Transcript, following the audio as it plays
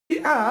We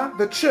are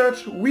the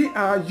church, we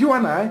are, you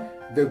and I,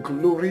 the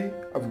glory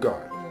of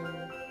God.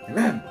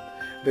 Amen.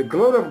 The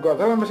glory of God.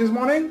 That was this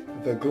morning,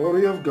 the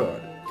glory of God.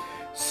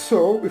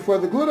 So, if we're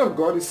the glory of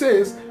God, it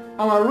says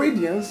our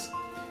radiance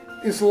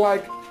is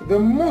like the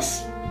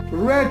most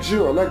rare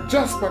jewel, like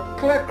jasper,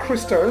 clear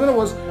crystal. In other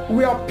words,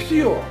 we are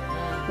pure.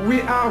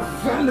 We are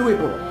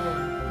valuable.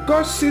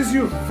 God sees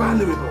you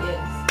valuable.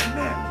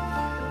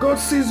 Amen. God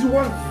sees you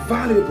as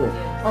valuable,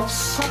 of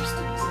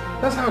substance.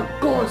 That's how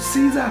God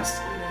sees us.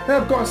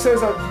 That's how God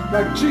says that,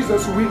 like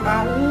Jesus, we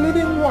are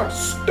living what?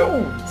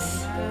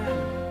 Stones.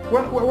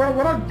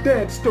 We're not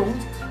dead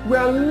stones. We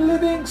are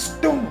living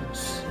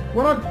stones.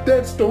 We're not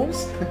dead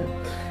stones.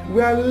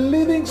 We are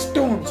living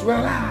stones. We're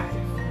alive.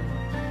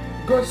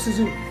 God sees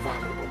you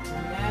valuable.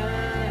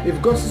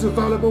 If God sees you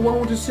valuable, why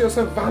won't you see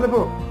yourself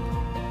valuable?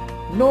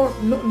 No,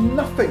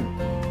 nothing.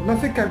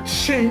 Nothing can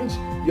change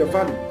your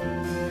value.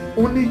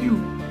 Only you.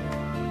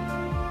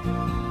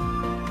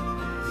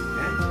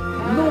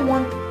 No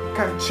one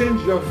can change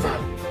your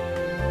value.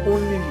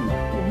 Only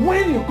you.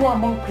 When you go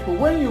among people,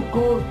 when you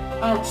go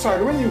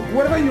outside,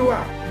 wherever you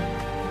are,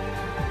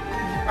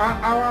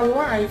 our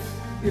life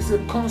is a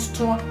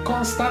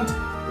constant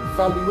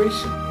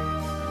valuation.